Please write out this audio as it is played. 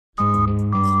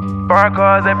Foreign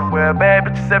cars everywhere, bad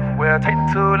bitches everywhere, take the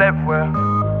tool everywhere.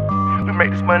 We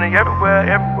make this money everywhere,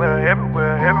 everywhere,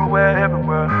 everywhere, everywhere,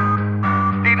 everywhere.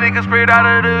 These niggas straight out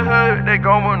of the hood, they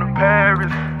going to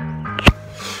Paris.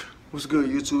 What's good,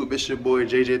 YouTube? It's your boy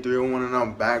JJ301 and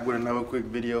I'm back with another quick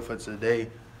video for today.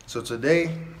 So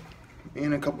today, me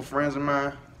and a couple friends of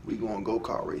mine, we going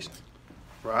go-kart racing.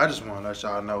 Bro, I just want to let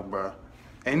y'all know, bro.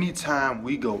 Anytime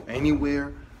we go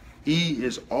anywhere, E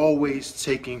is always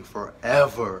taking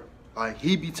forever. Like,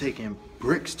 he be taking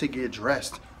bricks to get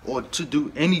dressed or to do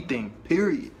anything,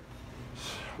 period.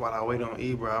 While I wait on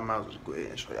E, bro, I might as well go ahead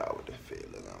and show y'all what the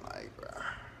fit looking like, bro.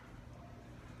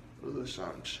 A little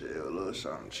something chill, a little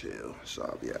something chill. So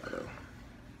I'll be out though.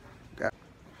 I'm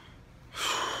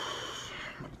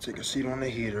gonna take a seat on the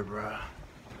heater, bro.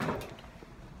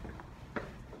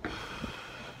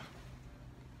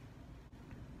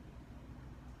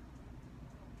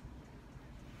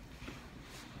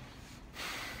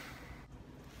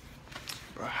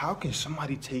 Bro, how can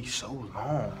somebody take so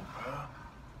long, bro?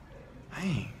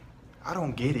 Dang, I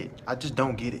don't get it. I just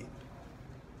don't get it.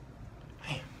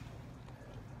 Dang.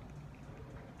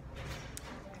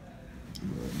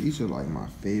 Bro, these are like my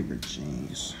favorite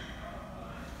jeans.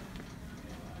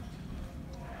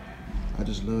 I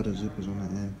just love the zippers on the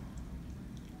end.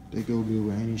 They go good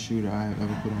with any shoe that I have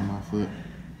ever put on my foot.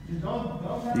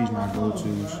 These my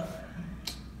go-tos.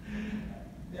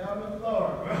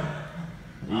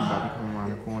 He's about to come around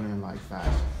the corner in like 5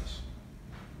 seconds.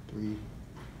 3,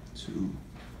 2,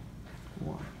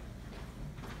 1.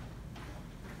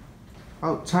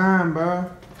 Oh, time, bro.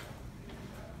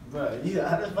 Bro, yeah,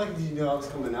 how the fuck did you know I was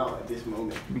coming out at this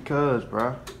moment? Because,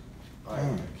 bro.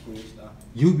 Alright, can you stop?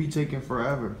 You be taking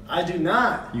forever. I do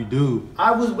not. You do.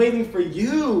 I was waiting for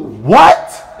you.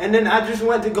 What? And then I just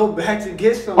wanted to go back to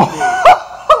get something.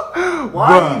 Why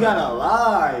Bruh. you gotta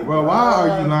lie, Bro, why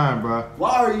are you lying, bro?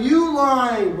 Why are you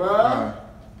lying, bro?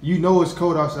 You know it's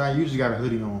cold outside. You just got a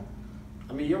hoodie on.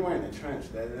 I mean, you're wearing a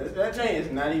trench. That trench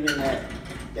is not even that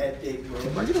thick, bro.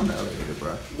 Bro, get on the elevator,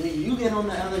 bro. Nigga, you get on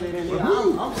the elevator,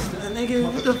 nigga. I'm stuck,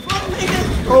 nigga. What the fuck,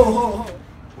 nigga? Oh.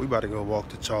 We about to go walk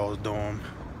to Charles' dorm.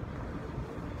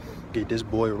 Get this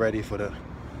boy ready for the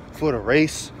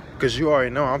race. Cause you already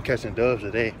know I'm catching dubs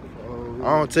today. Oh.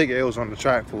 I don't take L's on the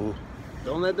track, fool.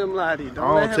 Don't let them lie to you.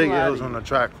 I don't take L's on the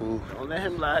track, fool. Don't let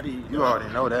him lie to you. You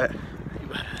already know that.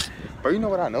 Bro, you know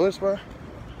what I noticed, bro?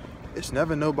 It's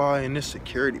never nobody in this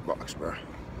security box, bro.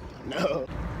 No.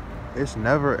 It's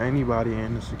never anybody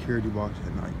in the security box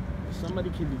at night.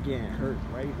 Somebody could be getting hurt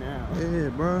right now. Yeah,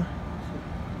 bro.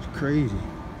 It's crazy.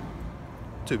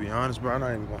 To be honest, bro, I'm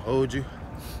not even gonna hold you.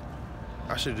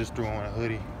 I should just throw on a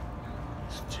hoodie.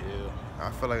 Just chill. I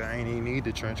feel like I ain't even need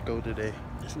the trench coat today.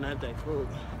 It's not that cold.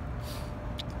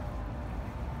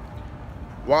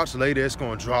 Watch later, it's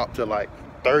gonna drop to like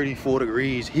 34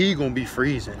 degrees. He gonna be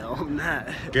freezing. No, I'm not.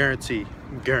 Guarantee.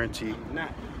 Guarantee. I'm not.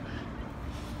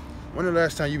 When the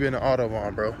last time you been to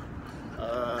Autobahn, bro?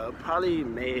 Probably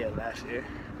May of last year.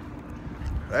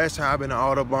 Last time I been to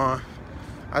Autobahn,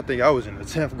 I think I was in the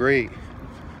 10th grade.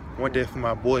 Went there for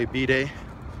my boy B-Day.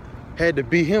 Had to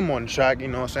beat him on the track, you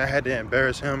know what I'm saying? I had to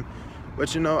embarrass him.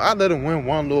 But you know, I let him win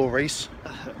one little race.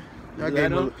 I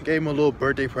gave him a little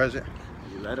birthday present.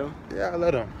 You let him? Yeah, I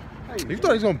let him. You thought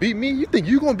he was gonna beat me? You think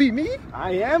you gonna beat me?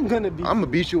 I am gonna beat I'm gonna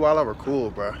beat you while I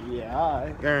record, bro. Yeah,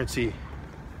 alright. Guarantee.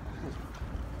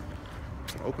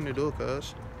 Open the door,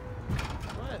 cuz.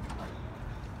 What?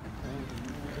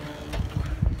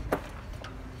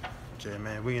 Yeah,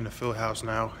 man, we in the field house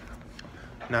now.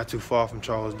 Not too far from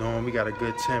Charles' dorm. We got a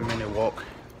good 10-minute walk.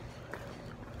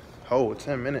 Oh,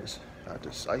 10 minutes. I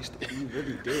just sliced it. You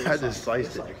really did. I just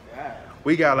sliced it. Like that.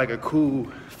 We got like a cool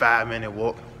 5-minute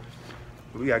walk.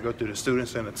 We gotta go through the student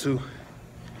center too.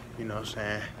 You know what I'm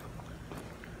saying?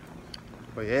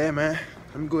 But yeah, man,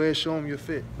 let me go ahead and show him your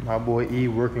fit. My boy E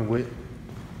working with.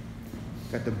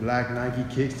 Got the black Nike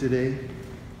kicks today.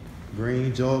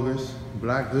 Green joggers,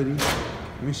 black hoodie.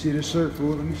 Let me see the shirt,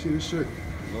 fool. Let me see the shirt.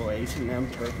 Little H&M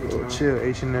purple. Little chill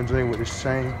H&M joint with this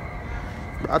chain.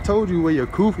 I told you wear your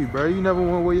kufi, bro. You never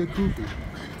want to wear your kufi.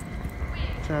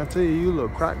 I'm trying to tell you, you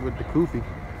look cracked with the kufi.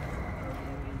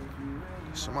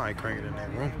 Somebody cranking in that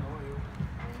room.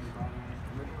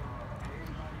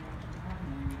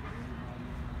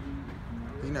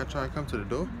 He not trying to come to the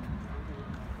door?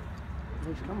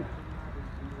 He's coming.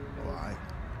 Oh, all right.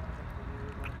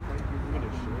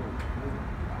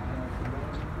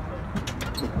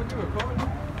 What, you recording?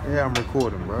 Yeah, I'm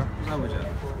recording, bro. What's up with you?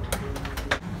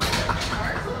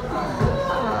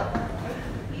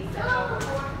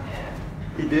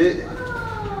 He did?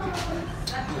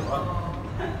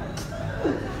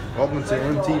 Welcome to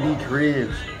MTV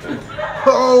Cribs.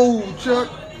 Oh, Chuck.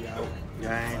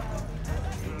 Gang.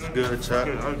 It's good, Chuck.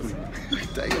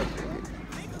 Damn.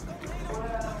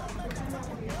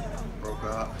 Broke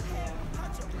up.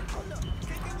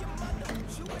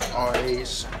 All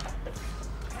A's.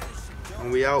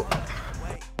 And we out.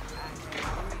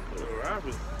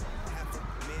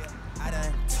 I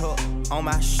done took on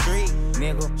my street,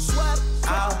 nigga.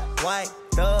 All white,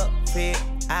 thug fit,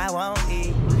 I won't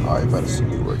eat. Oh, you better see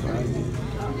me working out here.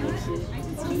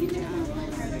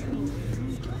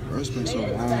 Bro, it's been so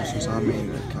long since I made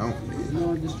an account,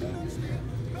 man.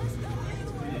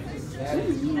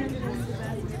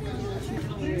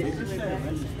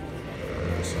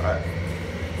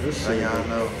 This So shit y'all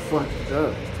know. fucked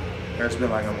up. It's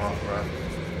been like a month, bro.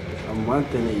 A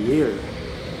month and a year.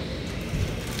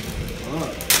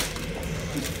 Fuck.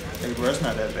 Hey, bro, it's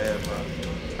not that bad, bro.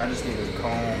 I just need a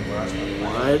comb, bro.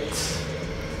 What?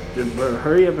 Just, bro,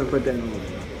 hurry up and put that on.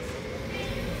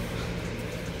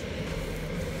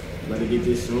 Better get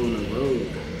this show on the road.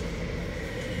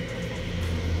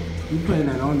 You putting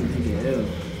that on to take an L.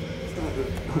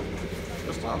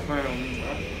 Stop playing with me,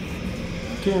 bro.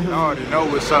 Can't I already know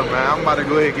what's up, man. I'm about to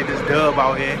go ahead and get this dub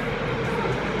out here.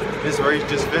 This race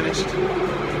just finished.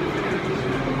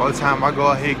 By the time I go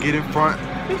out here, get in front,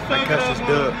 I catch this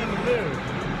dub.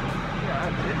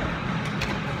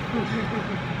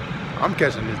 I'm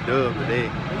catching this dub today.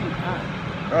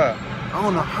 Bruh, I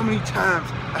don't know how many times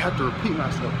I have to repeat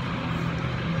myself.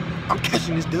 I'm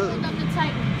catching this dub. Up the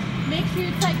tighten. Make sure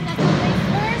you tighten up the legs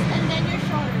first and then your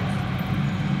shoulders.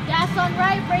 Gas on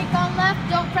right, brake on left.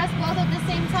 Don't press both at the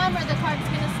same time or the cart's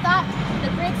going to stop. The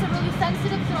brakes are really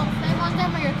sensitive, so don't slam on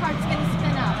them or your cart's going to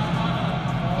spin out.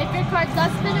 If your cart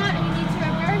does spin out and you need to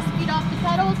reverse, feet off the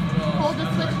pedals, hold the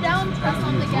switch down, press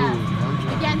on the gas.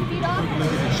 Again, feet off.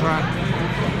 Look at the track.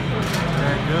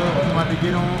 That dub I'm about to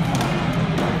get on.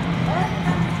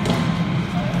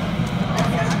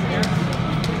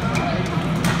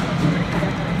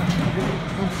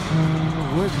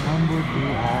 What number do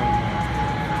I have?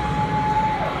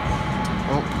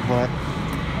 Oh, but.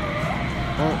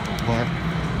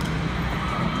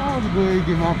 I was going to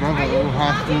get my brother a old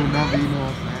high school number, you know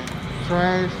what I'm saying?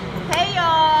 Trash. Hey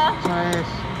y'all.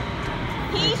 Trash.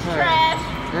 He's trash.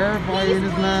 Everybody in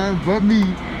this line but me.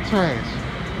 Trash.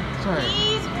 Trash.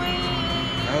 He's weak.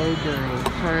 Oh, girl.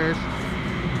 Trash.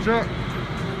 Chuck.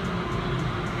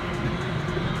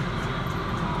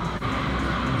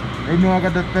 They know I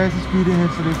got the fastest speed in here,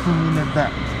 so they put me in the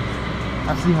back.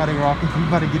 I see how they rocking. We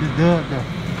about to get this dub though.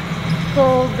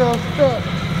 So go stuck.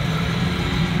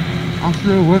 I'm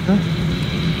still with them.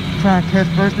 Trying to catch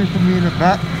first thing for me in the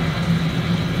back.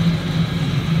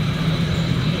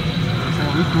 So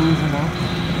we cruising though.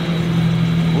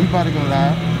 We about to go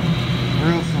live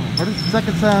real soon. But it's the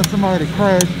second time somebody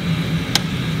crashed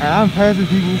and I'm passing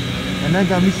people and that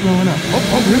got me slowing up.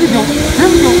 Oh, here we go. Here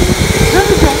we go. Here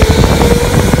we go.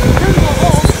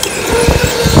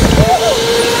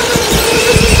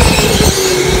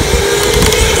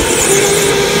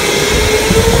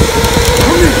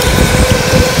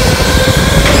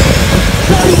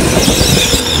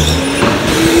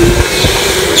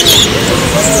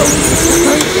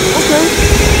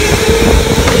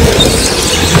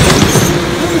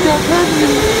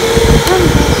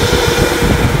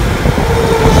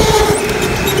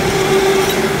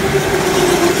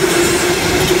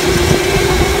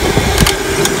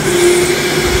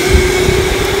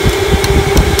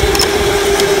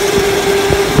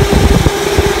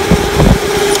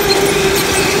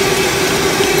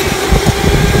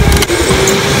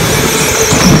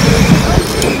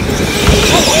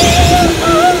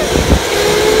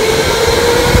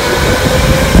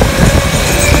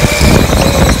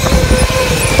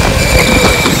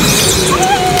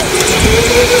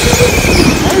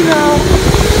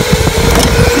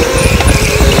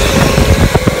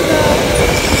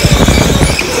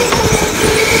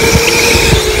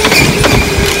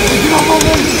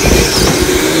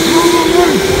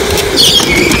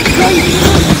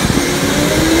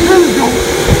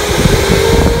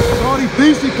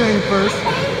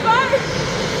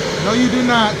 No, you did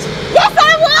not. Yes,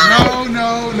 I won!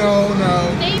 No.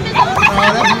 Name is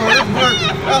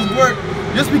That's work.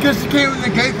 Just because she came in the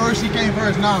gate first, she came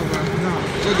first. Nah, bro. Nah.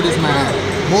 Look at this man.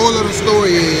 Moral of the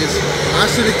story is, I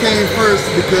should have came first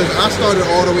because I started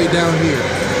all the way down here.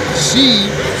 She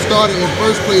started in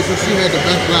first place and she had the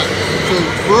best lap.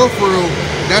 So for real,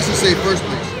 that should say first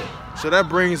place. So that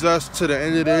brings us to the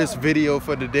end of this video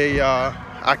for the day, y'all.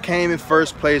 I came in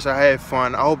first place. I had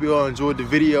fun. I hope you all enjoyed the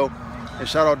video. And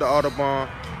shout out to Autobahn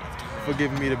for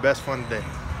giving me the best fun today.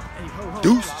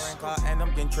 Deuces. And I'm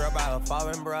getting trouble by a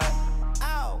foreign bride.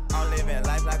 Ow. I'm living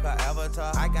life like an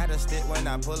avatar. I got a stick when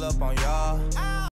I pull up on y'all.